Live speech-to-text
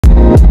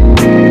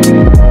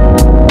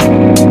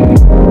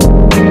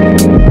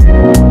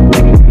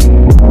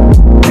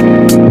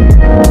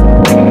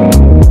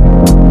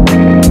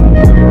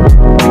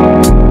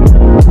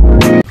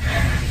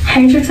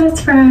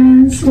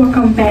guys,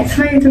 welcome back to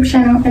my YouTube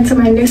channel, and to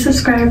my new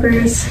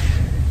subscribers,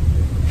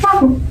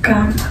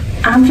 welcome.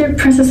 I'm your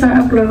princess and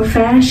upload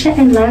fashion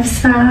and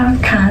lifestyle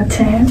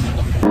content.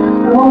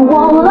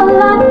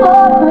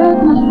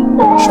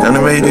 Staan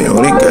er mee,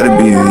 hoor ik er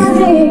bij.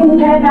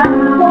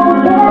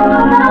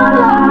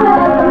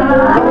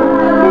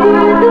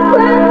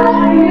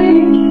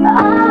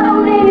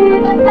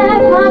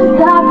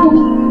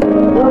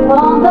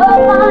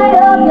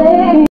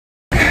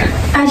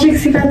 As you can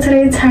see by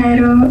today's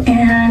title,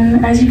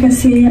 and as you can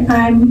see,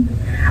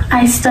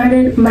 I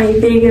started my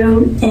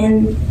video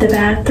in the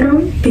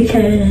bathroom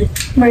because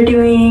we're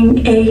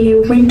doing a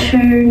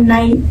winter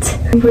night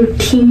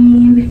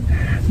routine,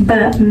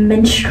 but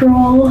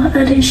menstrual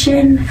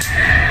edition.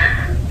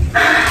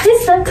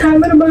 It's that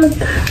time of the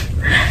month,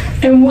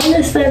 and when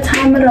it's that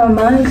time of the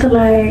month,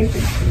 like,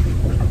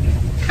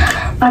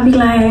 I'll be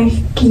like,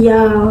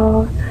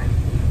 yo,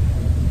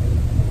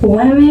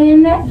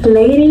 women,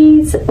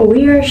 ladies,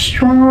 we are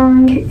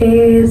strong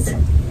as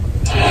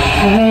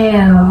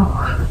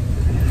hell,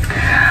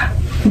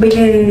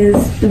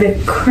 because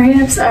the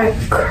cramps are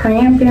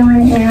cramping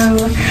right now,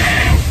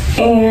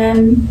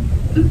 and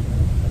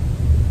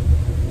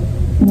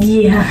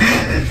yeah,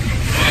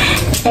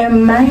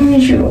 and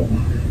mind you,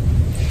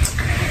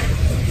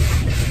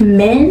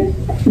 men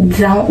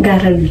don't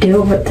gotta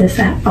deal with this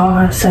at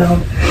all,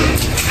 so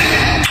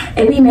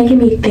it be making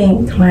me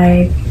think,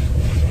 like,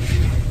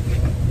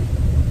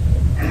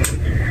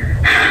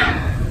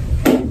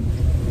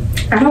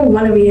 I don't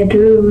want to be a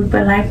dude,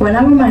 but like when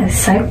I'm in my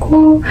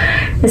cycle,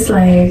 it's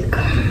like,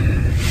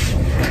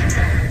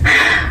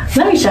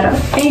 let me shut up.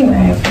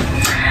 Anyway,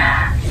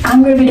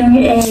 I'm gonna be doing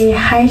a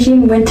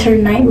hygiene winter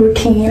night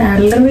routine. I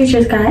literally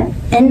just got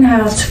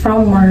in-house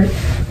from work,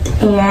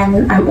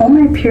 and I'm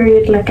on my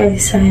period, like I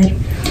said.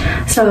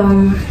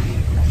 So,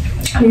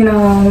 you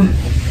know,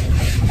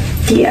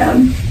 yeah,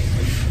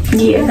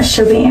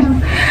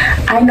 shabam.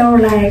 I know,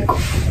 like,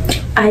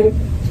 I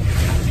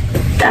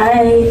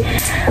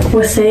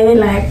would say,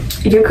 like,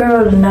 your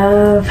girl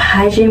love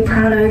hygiene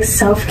products,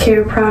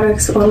 self-care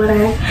products, all of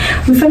that.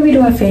 We're gonna be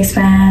doing face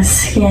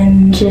masks,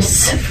 and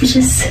we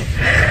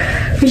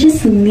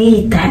just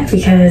need that,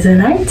 because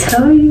when I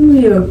tell you,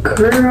 your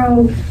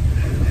girl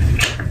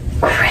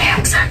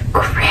cramps are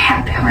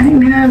cramping right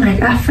now.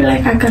 Like, I feel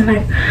like I can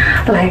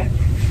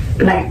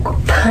like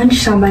punch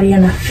somebody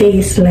in the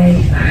face.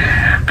 Like,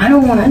 I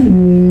don't want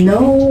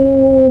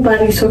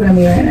nobody talking to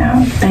me right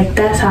now. Like,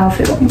 that's how I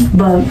feel.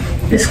 But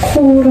it's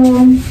cool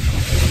though.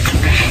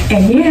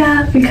 And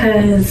yeah,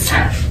 because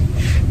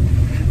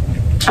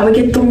I would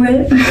get through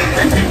it.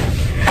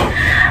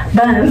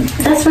 But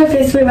that's my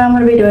basically what I'm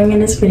gonna be doing in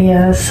this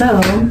video.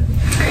 So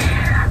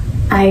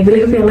I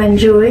really hope you'll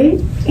enjoy.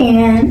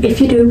 And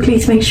if you do,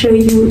 please make sure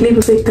you leave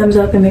a big thumbs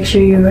up, and make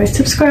sure you are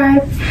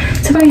subscribed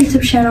to my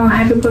YouTube channel. I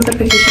have a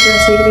notification bell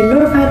so you can be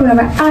notified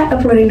whenever I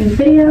upload a new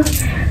video.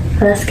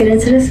 Let's get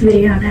into this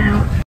video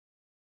now.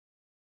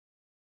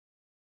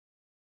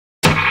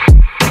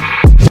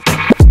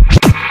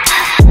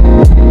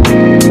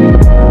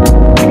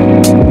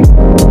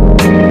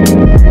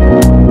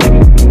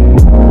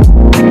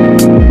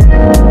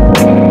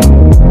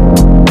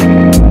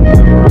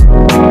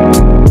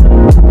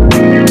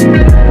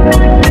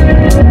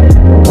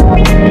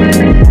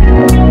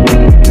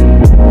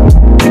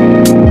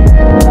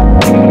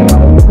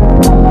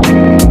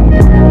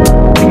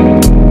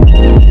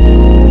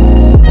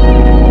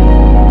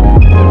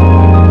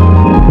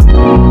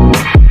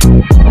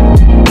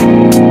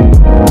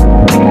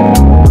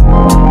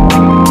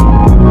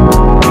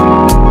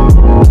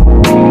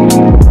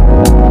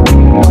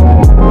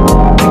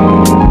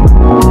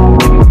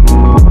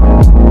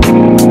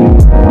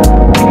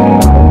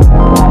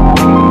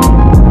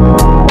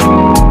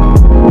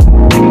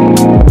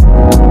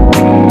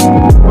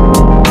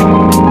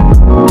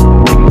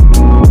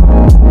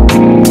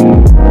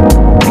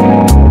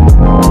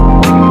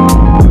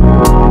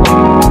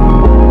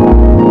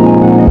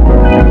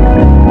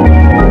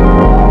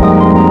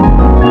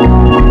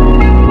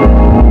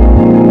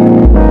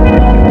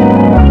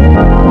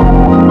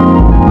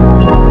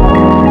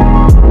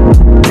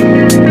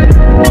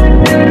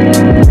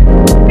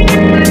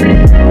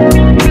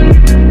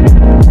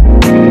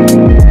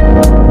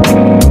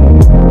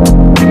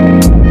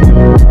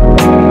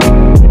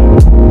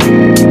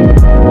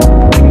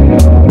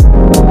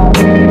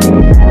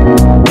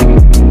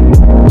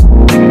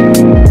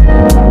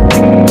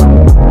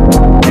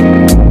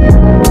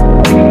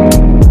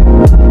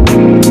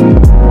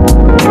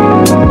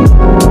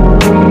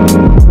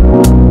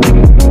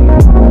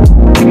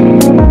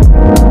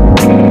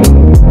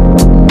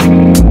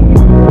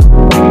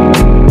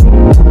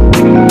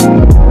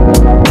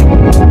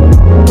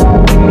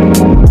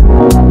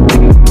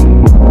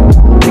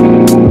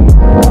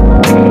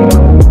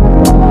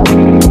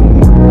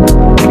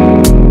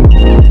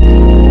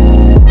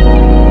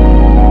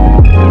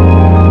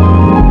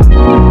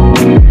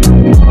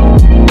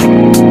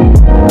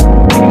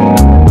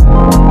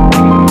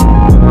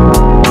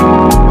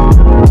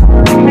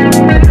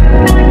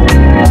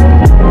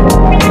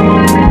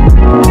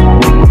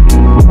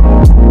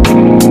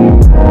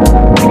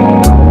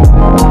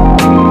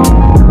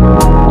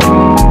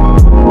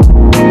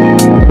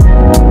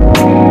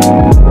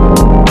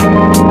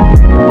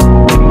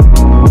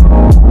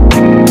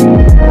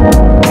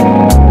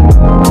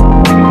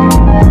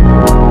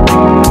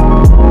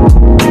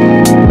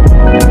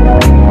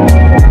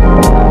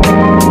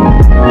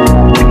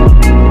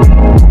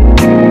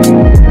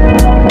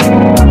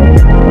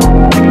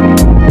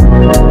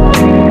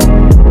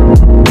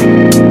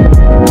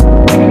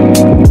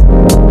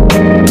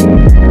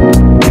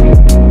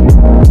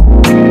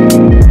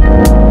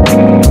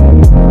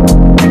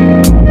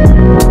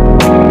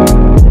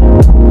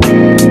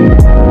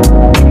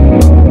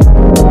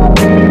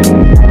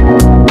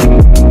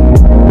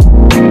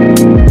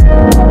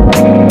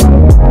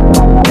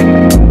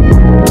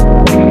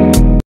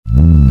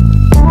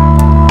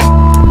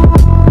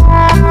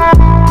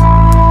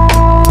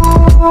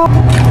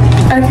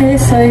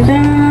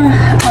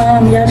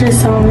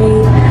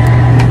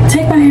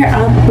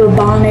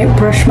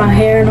 my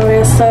hair and all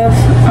that stuff.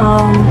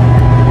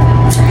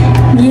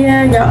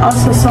 Yeah, y'all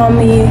also saw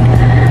me.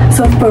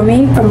 So for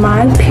me, for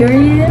my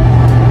period,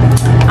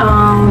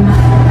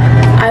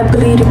 I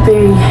bleed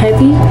very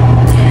heavy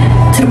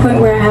to the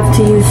point where I have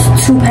to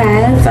use 2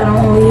 pads. I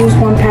don't only use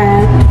 1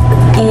 pad.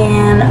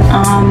 And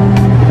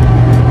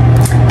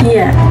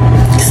yeah,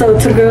 so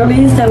to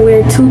girlies that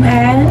wear 2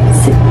 pads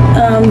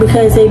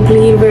because they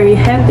bleed very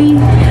heavy,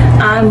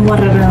 I'm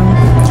one of them.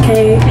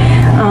 Okay.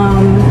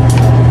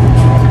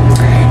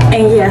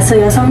 And yeah, so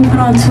y'all saw me put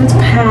on 2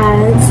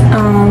 pads.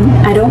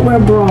 I don't wear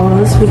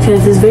bras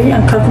because it's very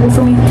uncomfortable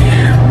for me.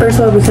 First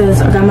of all,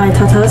 because I got my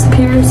tatas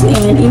pierced,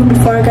 and even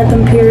before I got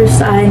them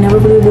pierced, I never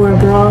really wore a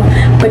bra.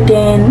 But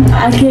then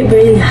I get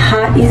very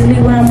hot easily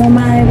when I'm on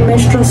my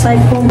menstrual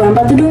cycle. What I'm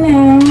about to do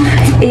now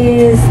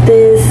is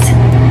this.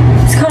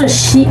 It's called a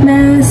sheet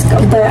mask,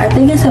 but I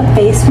think it's a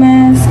face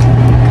mask.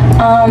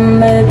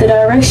 The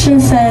direction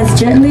says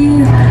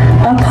gently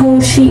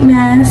uphold sheet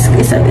mask.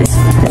 It's a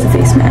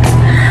face mask.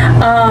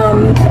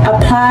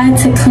 Apply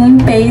to clean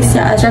face.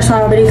 Yeah, I just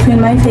already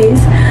cleaned my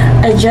face.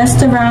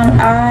 Adjust around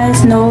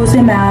eyes, nose,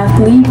 and mouth.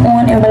 Leave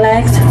on and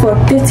relax for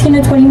 15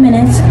 to 20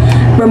 minutes.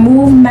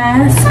 Remove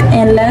mask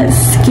and let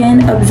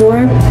skin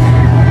absorb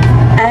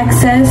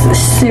excess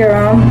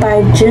serum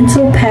by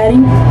gentle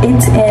patting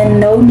it in.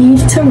 No need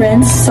to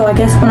rinse. So I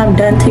guess when I'm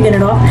done taking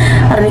it off,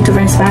 I don't need to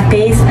rinse my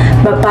face.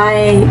 But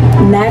by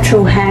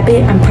natural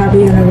habit, I'm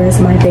probably gonna rinse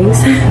my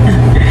face.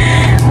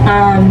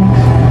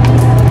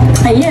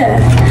 Yeah.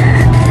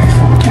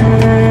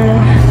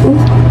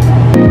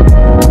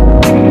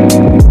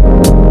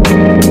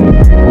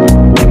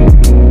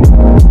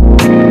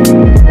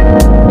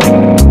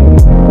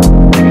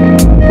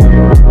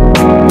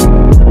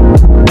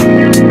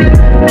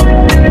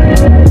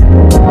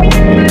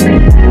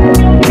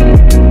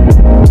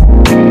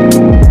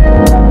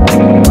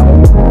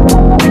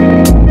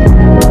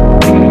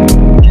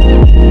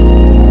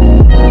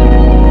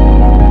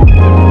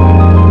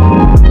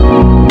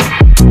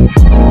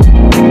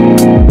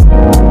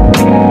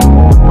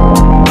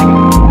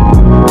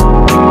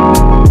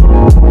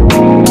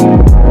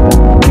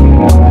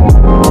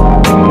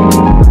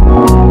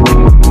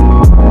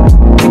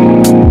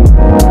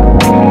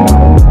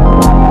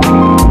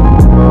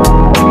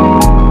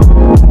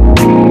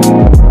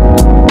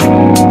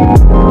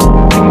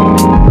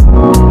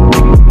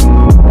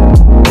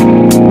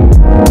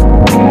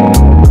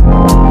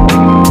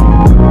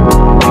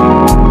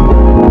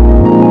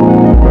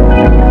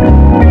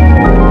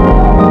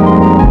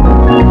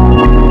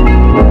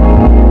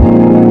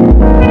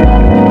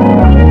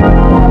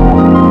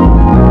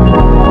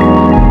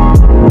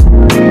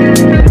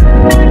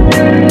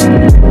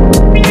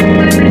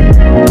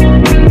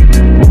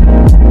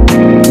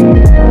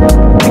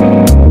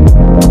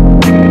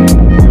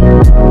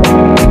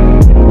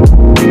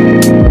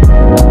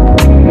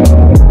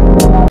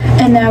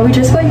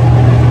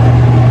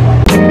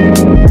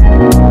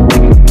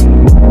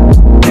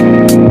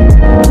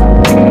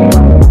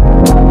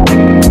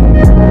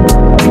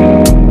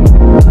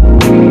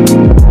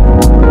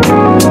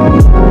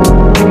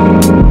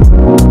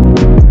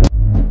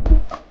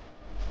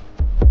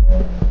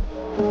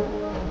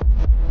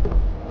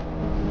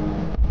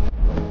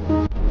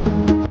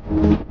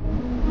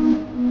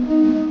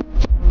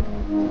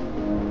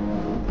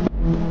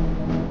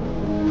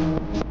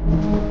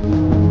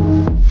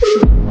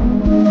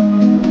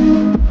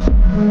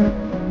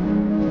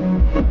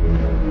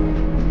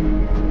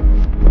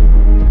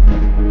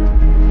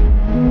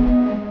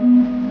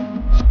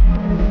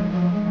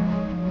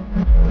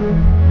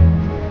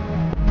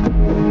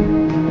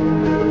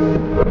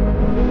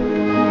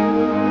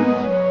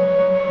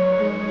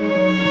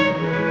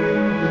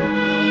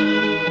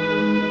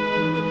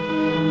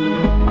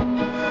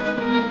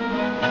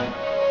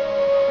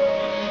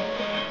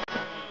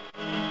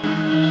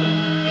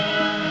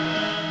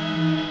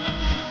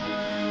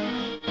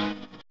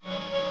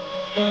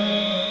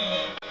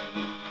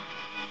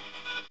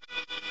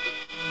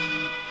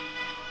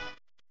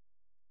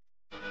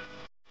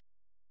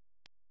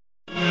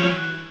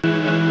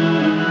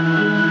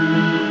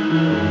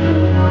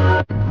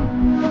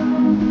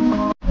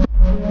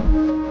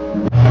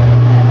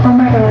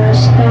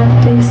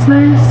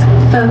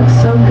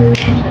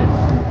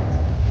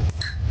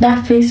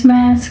 That face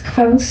mask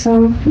felt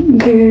so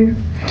good.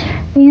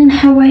 And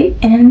how I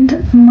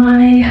end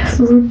my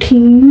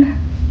routine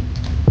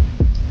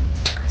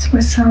is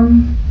with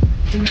some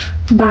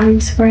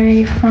body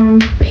spray from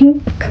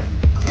Pink.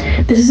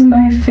 This is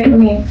my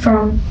favorite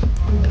from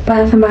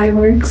Bath and Body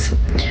Works.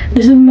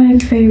 This is my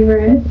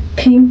favorite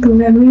Pink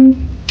Lily.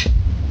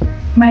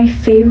 My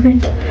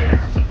favorite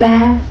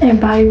Bath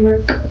and Body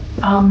Works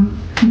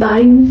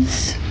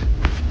bodies.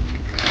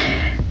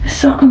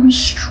 Something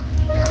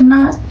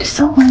not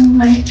something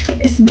like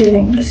it's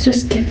giving. It's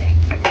just giving.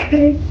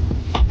 Okay.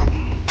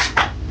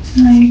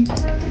 Like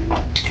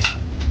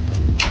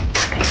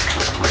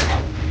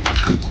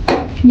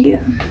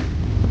yeah.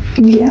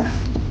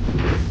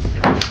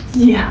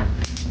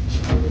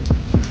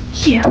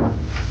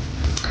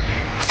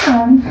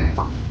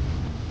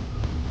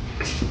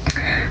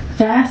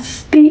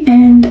 that's the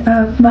end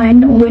of my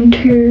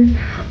winter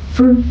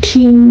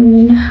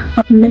routine,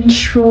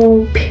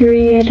 menstrual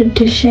period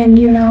edition,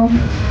 you know.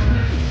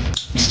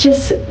 It's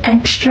just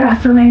extra. I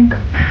feel like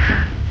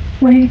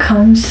when it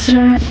comes to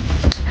that,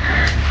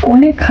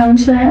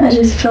 I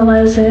just feel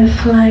as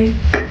if like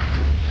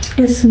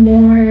it's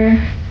more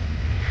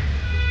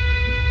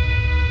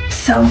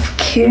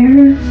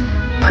self-care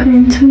put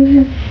into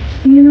it,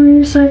 you know,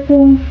 your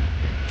cycle.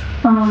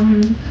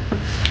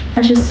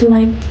 I just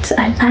like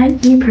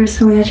me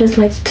personally, I just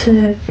like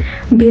to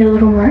be a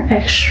little more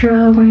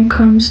extra when it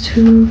comes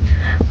to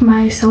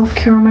my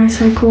self-care on my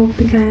cycle,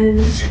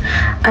 because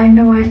I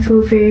know I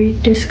feel very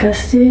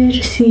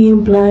disgusted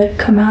seeing blood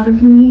come out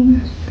of me,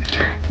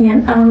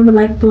 and I don't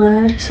like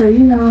blood, so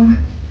you know,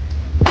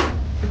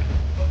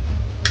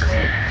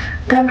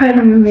 that probably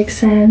don't even make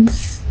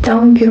sense.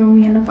 Don't get on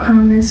me in the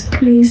comments,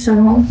 please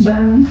don't.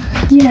 But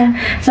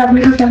yeah, so I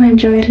really hope y'all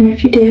enjoyed, and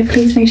if you did,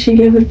 please make sure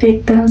you give a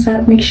big thumbs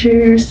up. Make sure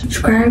you're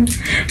subscribed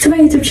to my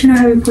YouTube channel,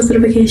 have your post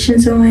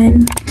notifications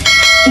on,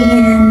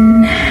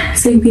 and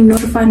so you'll be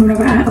notified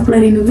whenever I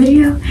upload a new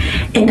video.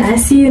 And I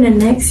see you in the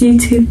next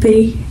YouTube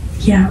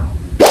video.